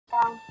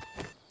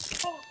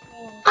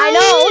I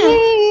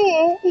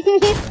know.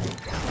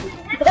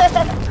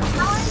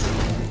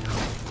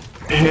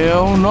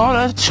 Hell no,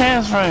 that's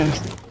chance friends.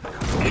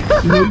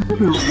 You don't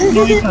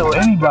play with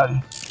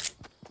anybody.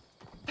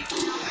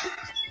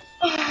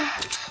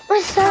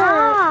 What's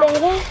up,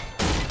 baby?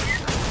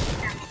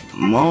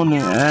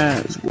 Moaning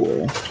ass,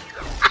 boy.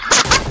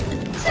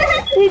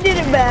 He did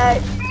it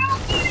back.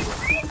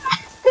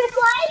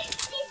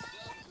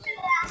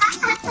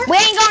 We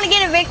ain't gonna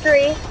get a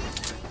victory.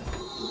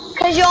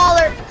 Cause you all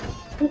are...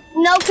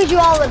 No, cause you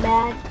all are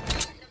bad.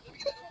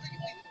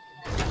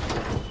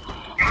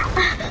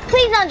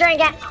 Please don't drink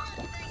it.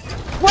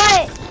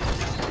 What?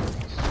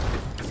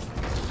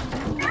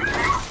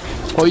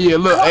 Oh yeah,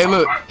 look, hey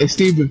look, hey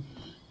Steven.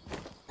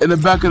 In the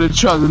back of the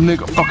truck, the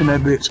nigga fucking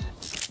that bitch.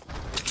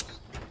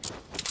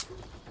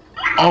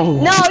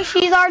 Oh. No,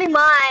 she's already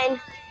mine.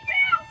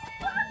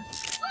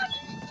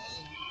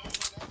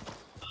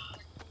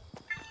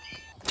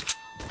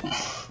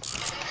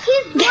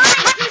 He's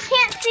blind, he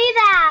can't see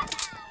that.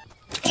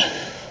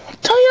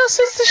 Tell your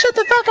sister shut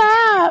the fuck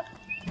up.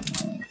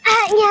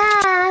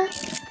 Yeah.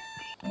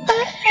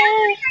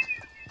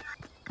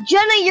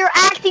 Jenna, you're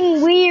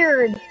acting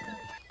weird.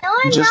 No,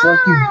 I'm Just not.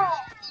 like you.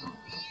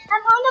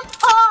 I'm on the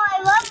ball.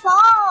 I love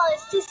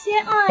balls to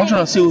sit on. I'm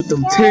trying to see what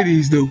them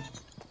titties do.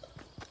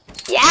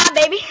 Yeah,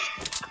 baby.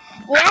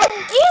 Yeah.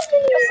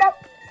 What's up?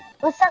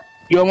 What's up?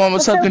 Your mama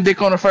sucking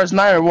dick on the first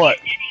night or what?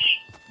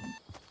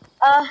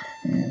 Oh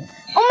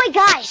my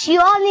gosh, you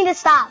all need to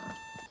stop.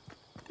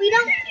 We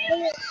don't.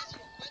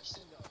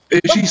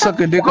 Is she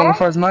sucking dick on the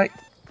first night?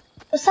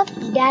 What's up,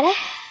 Daddy?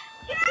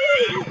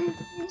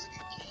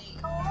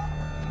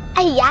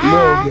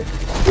 Yeah.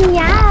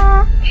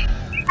 Yeah.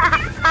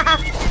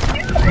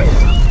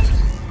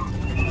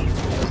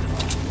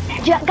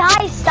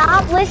 Guys,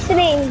 stop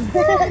listening.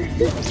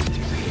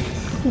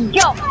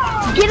 Yo,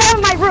 get out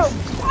of my room.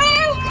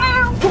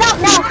 Get out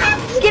now.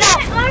 Get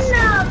out.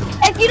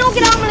 If you don't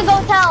get out, I'm gonna go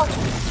tell.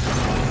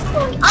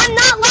 I'm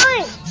not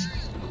lying.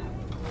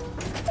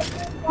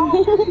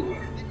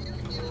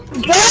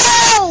 Go.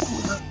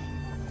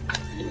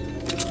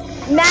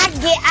 Mac,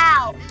 get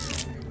out.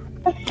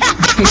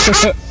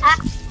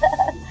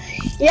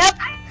 Yep.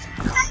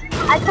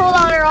 I told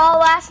on her all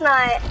last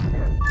night.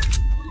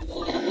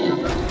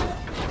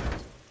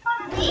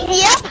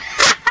 Yep.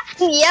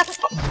 Yep.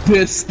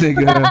 This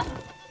nigga.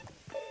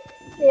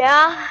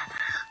 Yeah.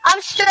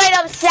 I'm straight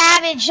up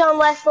savage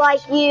unless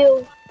like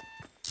you.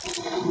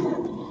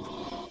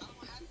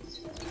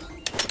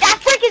 That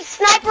freaking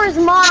sniper's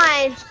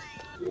mine.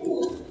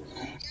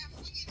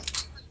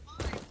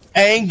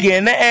 Ain't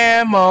getting the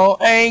ammo,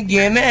 ain't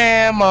getting the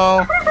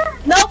ammo.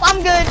 Nope,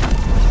 I'm good.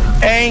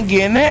 Ain't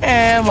getting the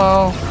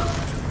ammo.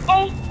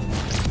 Hey.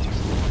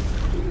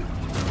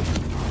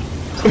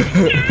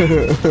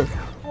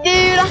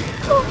 Dude.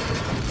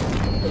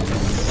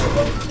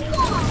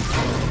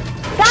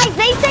 Guys,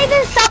 they say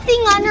there's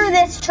something under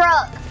this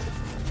truck.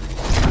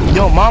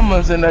 Yo,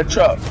 mama's in that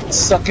truck,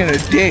 sucking a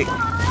dick.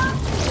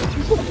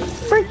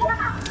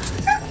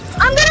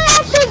 I'm gonna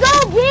actually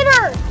go get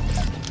her.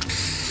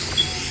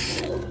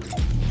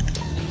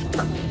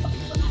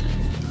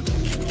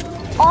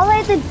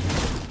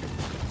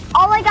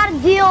 All I gotta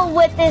deal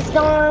with is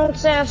darn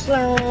sisters.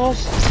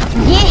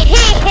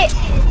 Yeah.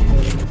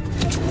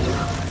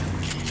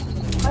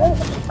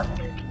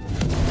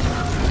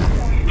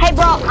 Hey,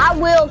 bro, I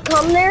will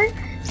come there.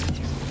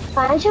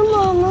 Find your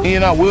mama.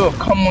 And I will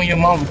come on your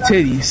mama's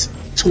titties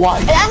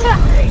twice. That's what,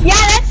 yeah,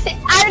 that's it.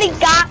 I already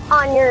got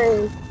on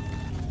yours.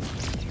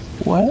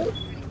 What?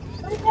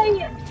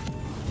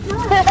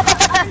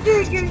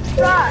 Under your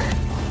truck.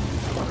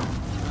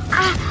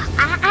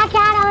 I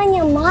got on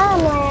your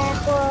mom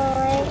last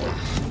night.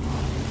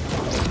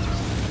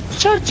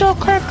 Shut your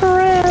cracker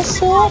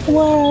ass up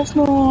last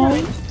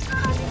night.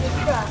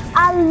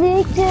 I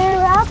licked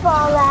her up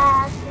all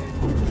last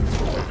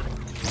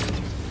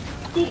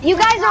night. You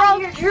guys are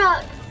on your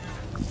truck.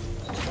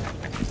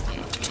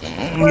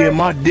 Yeah,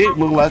 my dick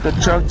look like a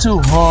truck too,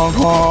 honk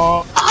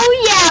honk. Oh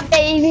yeah,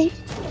 baby.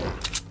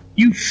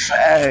 You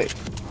fat.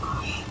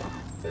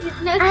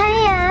 I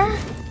am.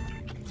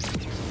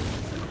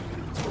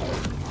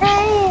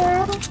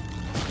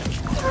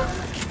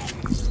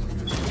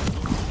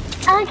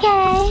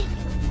 Okay.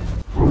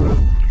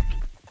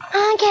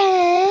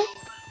 Okay.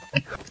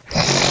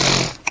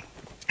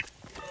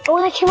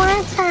 What you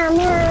want,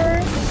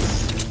 Summer?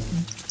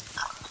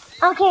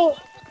 Okay.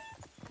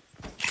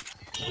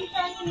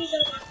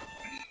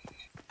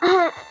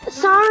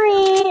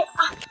 Sorry.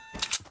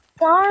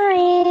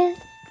 Sorry.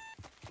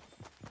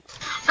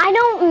 I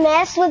don't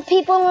mess with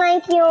people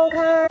like you,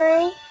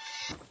 okay?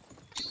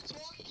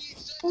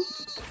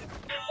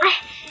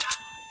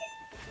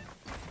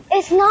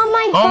 It's not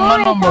my fault. Oh,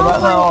 my number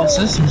right now on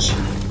sisters.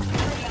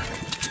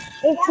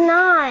 It's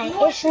not.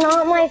 It's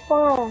not my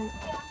phone.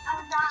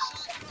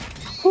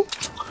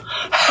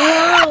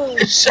 No.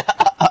 Shut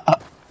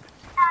up.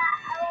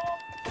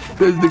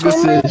 This nigga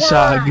said,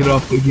 "Shot, get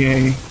off the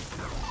game."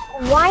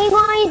 Why you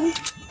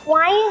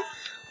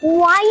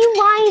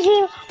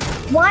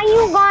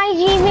guys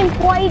even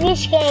play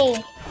this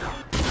game.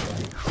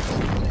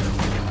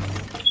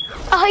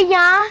 Oh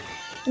yeah?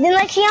 Then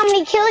let's see how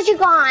many kills you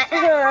got.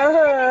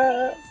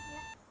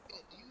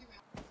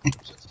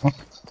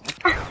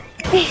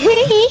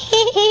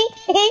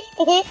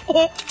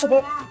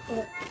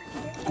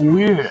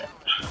 Weird.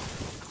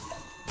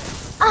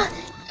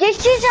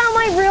 This is how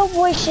my real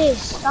voice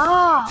is.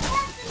 Stop.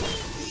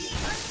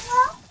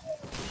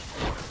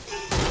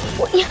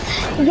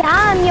 Yeah,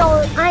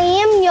 I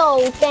am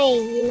your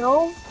thing, you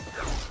know?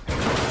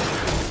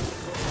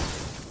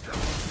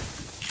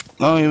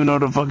 I don't even know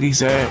what the fuck he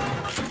said.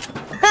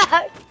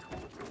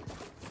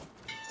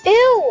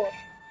 Ew!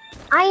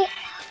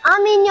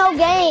 I'm in your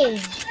game.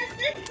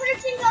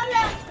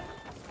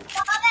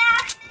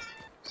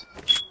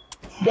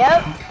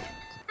 Yep.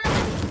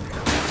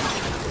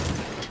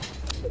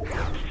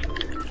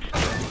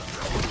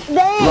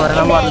 Right,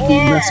 I'm about to be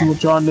messing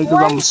with y'all niggas.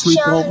 I'm gonna sleep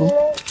over.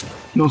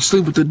 You know,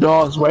 sleep with the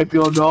dogs, wipe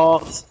your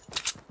dogs.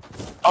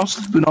 I'm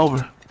sleeping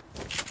over.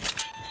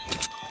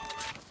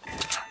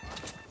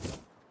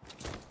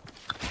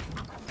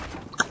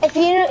 If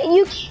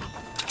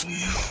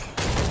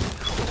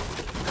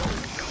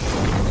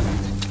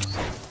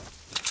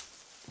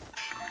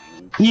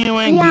you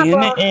ain't getting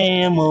the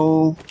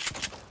ammo.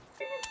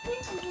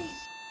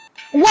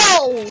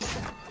 Whoa!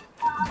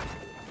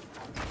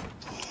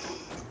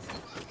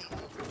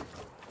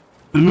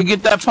 Let me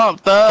get that pump,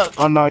 thug.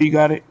 Oh no, you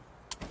got it.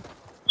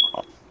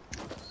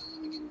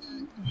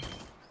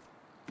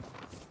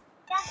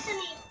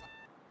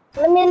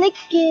 Let me lick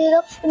it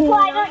up.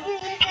 Why don't you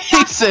use it?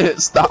 He said,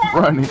 "Stop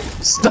running,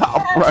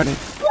 stop running."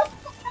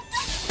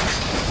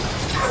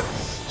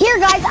 Here,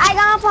 guys, I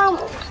got a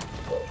pump.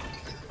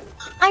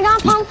 I got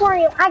a pump for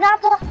you. I got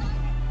a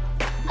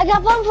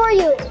pump for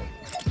you.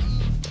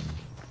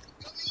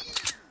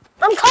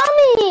 I'm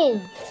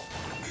coming.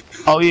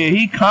 Oh yeah,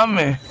 he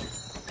coming.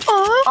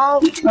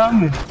 He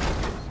coming.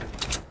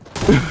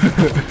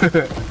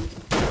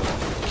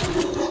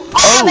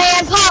 Oh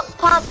man,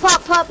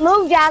 pop,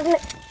 move, Jasmine.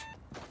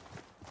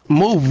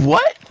 Move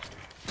what?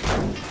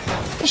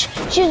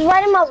 She's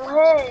right in my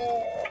head.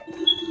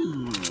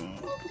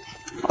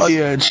 Oh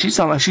yeah, she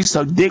sound like she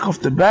sucked dick off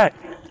the back.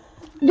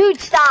 Dude,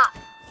 stop.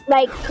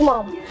 Like, come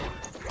on.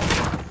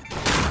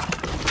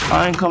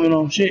 I ain't coming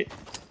on shit.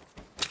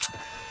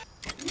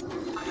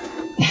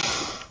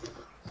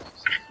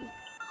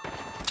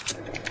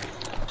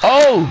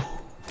 Oh!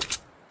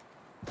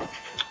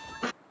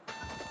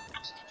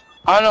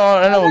 I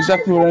know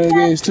exactly what it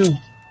is too.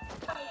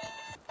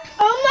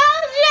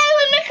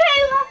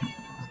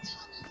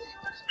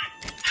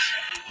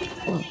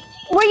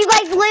 Where you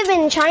guys live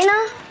in China?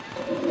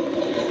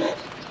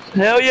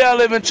 Hell yeah, I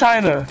live in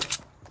China.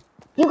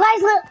 Do you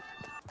guys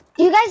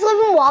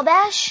live in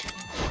Wabash?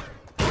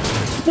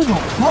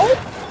 What?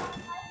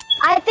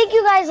 I think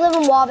you guys live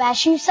in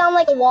Wabash. You sound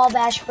like a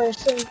Wabash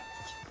person.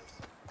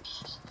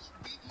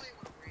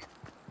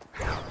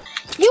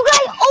 You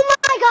guys, oh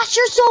my gosh,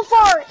 you're so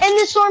far, and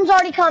the storm's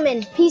already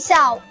coming. Peace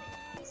out.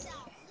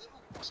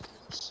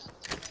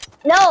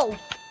 No.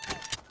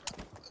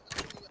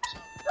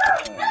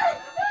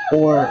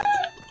 Or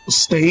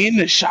stay in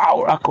the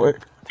shower real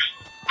quick.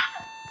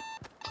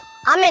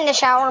 I'm in the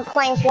shower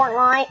playing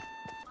Fortnite.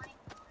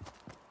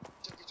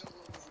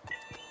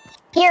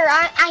 Here,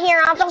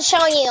 I'll just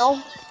show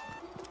you.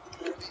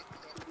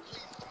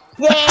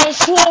 Yeah,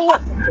 shit.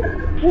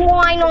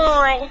 Why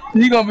not?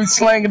 You gonna be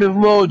slanging this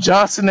little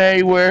Johnson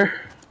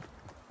everywhere.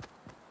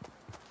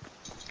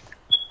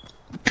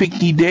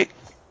 Picky dick.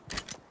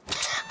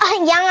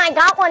 Yeah, I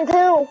got one too.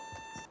 Oh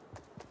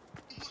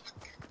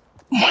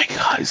my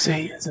God,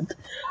 say it isn't.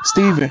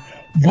 Steven,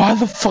 why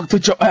the fuck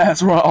did your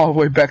ass run all the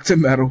way back to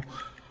metal?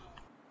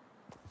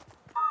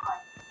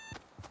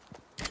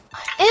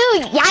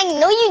 Ew, yeah, I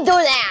know you do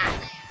that.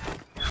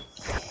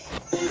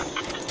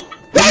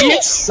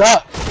 You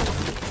suck.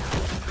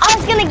 I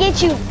was gonna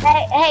get you.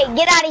 Hey,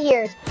 get out of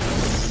here.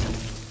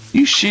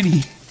 You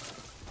shitty.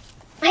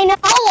 I know,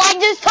 I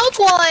just took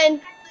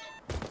one.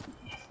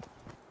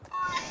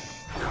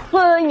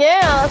 Oh,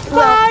 yeah.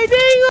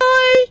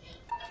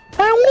 I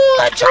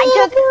want to.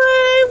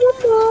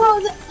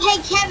 Hey,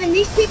 Kevin,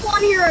 these people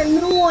on here are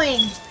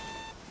annoying.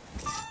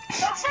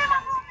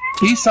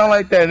 He sound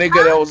like that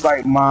nigga that was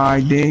like,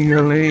 my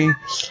dingaling,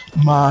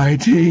 my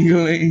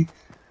dingaling.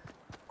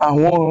 I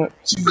want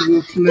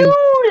to play. Dude,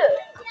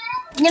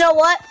 you know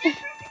what?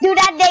 Do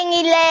that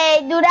dingy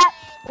leg. Do that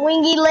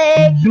wingy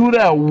leg. Do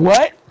that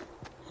what?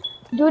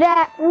 Do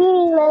that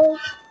wingy leg.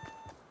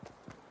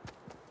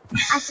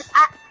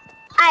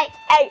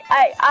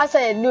 I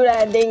said do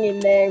that dingy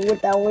leg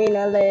with that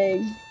wiener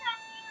leg.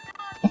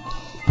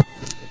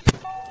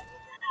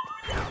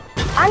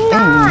 I'm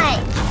not.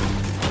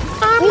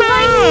 I'm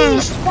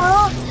not.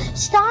 Stop.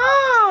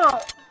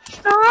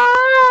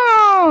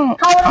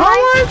 I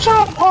want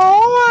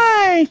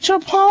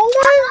Chipotle.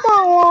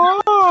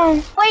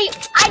 Wait,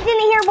 I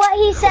didn't hear what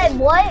he said.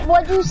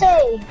 What'd you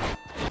say?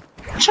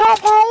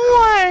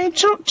 Chipotle.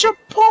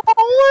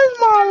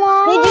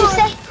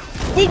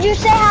 Did you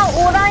say how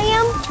old I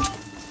am?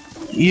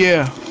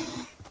 Yeah.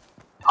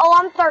 Oh,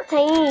 I'm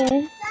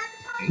 13.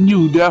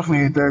 You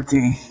definitely ain't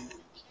 13.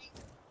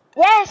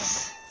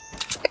 Yes.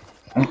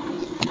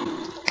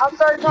 I'll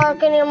start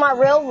talking in my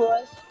real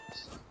voice.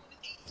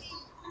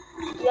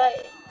 Yeah.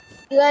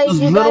 You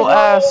guys Little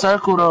ass want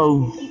circle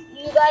though.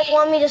 you guys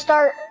want me to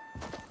start?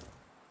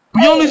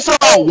 We only saw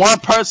one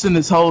person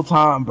this whole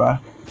time, bro.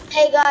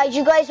 Hey guys,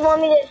 you guys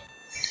want me to?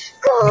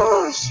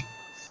 Gosh.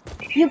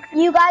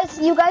 You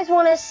guys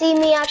want to see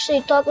me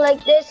actually talk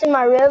like this in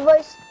my real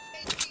voice?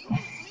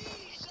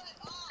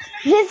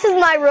 This is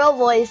my real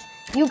voice.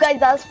 You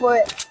guys asked for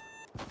it.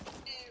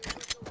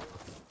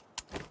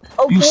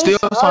 Okay, You still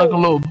sound like a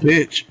little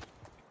bitch.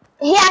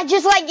 Yeah,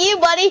 just like you,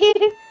 buddy.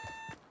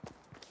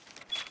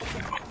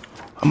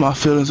 My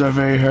feelings are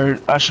very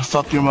hurt. I should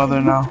fuck your mother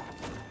now.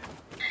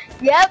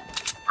 Yep,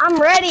 I'm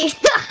ready.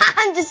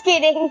 I'm just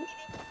kidding.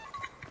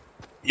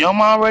 Your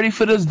mom ready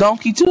for this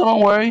donkey too?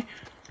 Don't worry.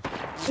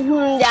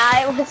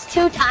 Yeah, it was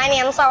too tiny.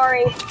 I'm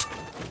sorry.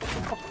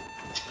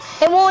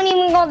 It won't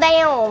even go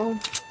down.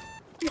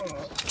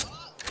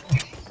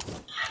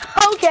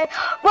 Okay,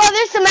 well,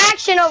 there's some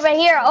action over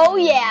here. Oh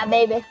yeah,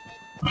 baby.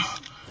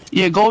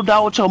 Yeah, go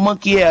down with your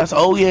monkey ass.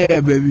 Oh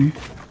yeah, baby.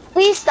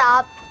 Please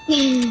stop.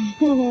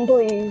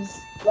 Please.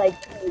 Like,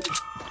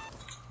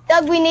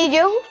 Doug, we need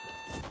you.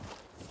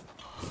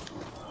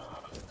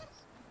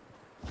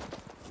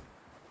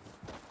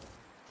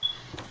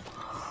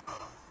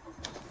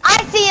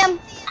 I see him.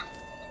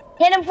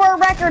 Hit him for a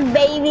record,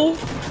 baby.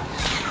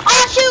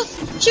 Oh, shoot!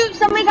 Shoot,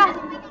 somebody got...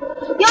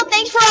 Yo,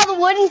 thanks for all the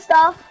wood and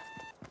stuff.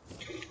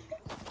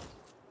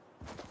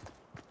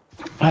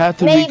 I have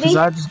to be because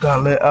I just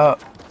got lit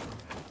up.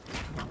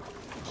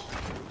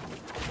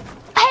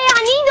 Hey,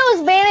 I need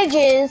those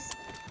bandages.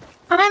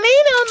 I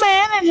need those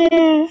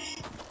bandages.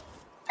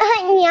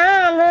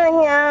 Yeah,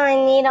 I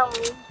need them.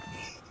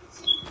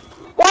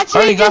 Watch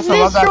me just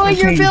destroy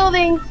your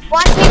building.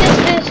 Watch me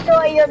just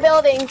destroy your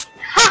building.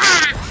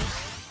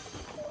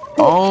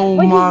 Oh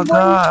my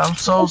god, I'm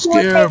so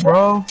scared,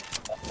 bro.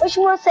 What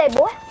you want to say,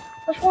 boy?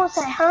 What you want to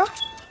say, huh?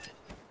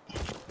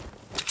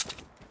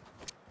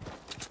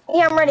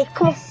 Yeah, I'm ready.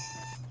 Come on.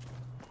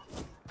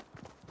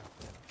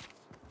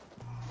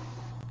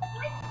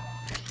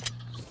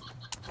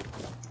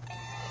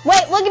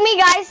 Wait, look at me,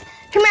 guys.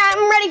 Come here,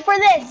 I'm ready for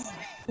this.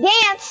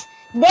 Dance.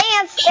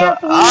 Dance.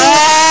 Shut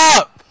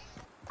up!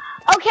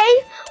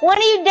 Okay, why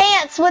don't you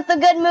dance with a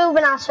good move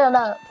and I'll shut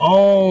up.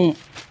 Oh.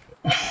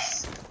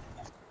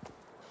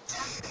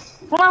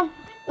 Come on.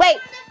 Wait.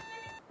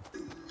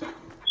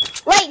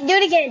 Wait, do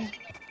it again.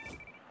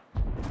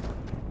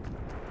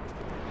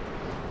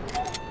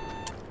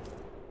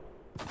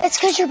 It's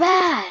because you're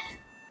bad.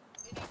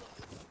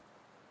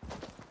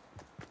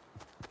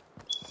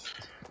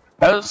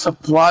 That's a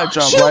supply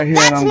drop Shoot, right here.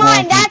 That's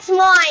mine. That's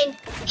mine.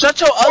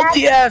 Shut your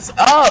ugly ass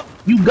up,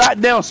 you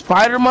goddamn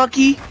spider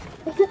monkey.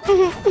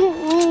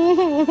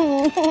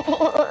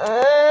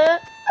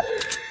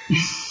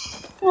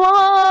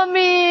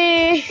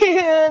 Mommy,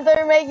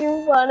 they're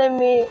making fun of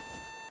me.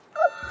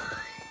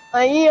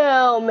 I need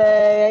help,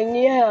 man. I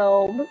need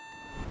help.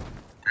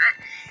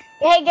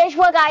 Hey, guess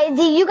what, guys?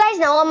 Do you guys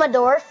know I'm a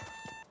dwarf?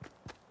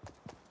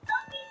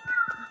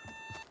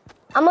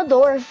 I'm a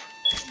dwarf.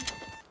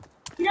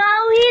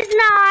 No, he's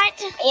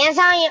not. Yes,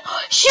 I am.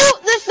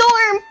 Shoot the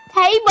storm.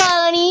 Hey,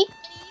 bunny.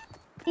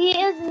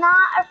 He is not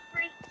a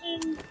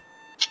freaking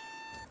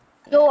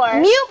dwarf.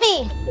 Mute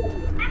me.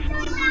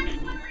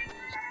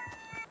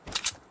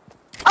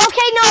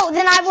 Okay, no,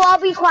 then I will all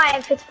be quiet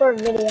if it's for a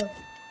video.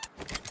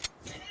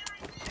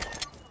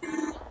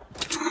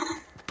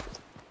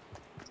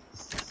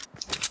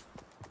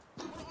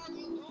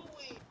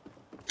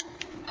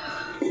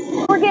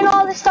 We're getting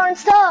all this darn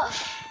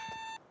stuff.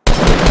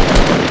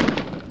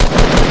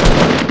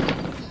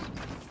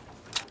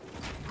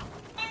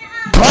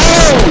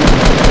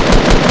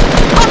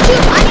 Oh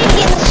shoot, I need to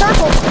get in the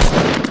circle.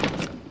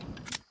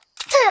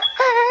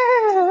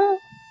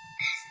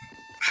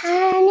 I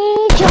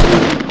need your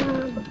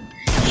love.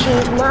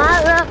 She's my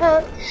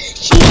love.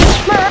 She's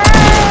my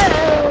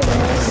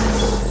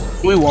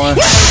love. We won.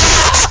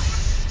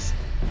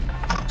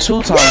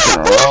 2 times in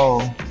a row.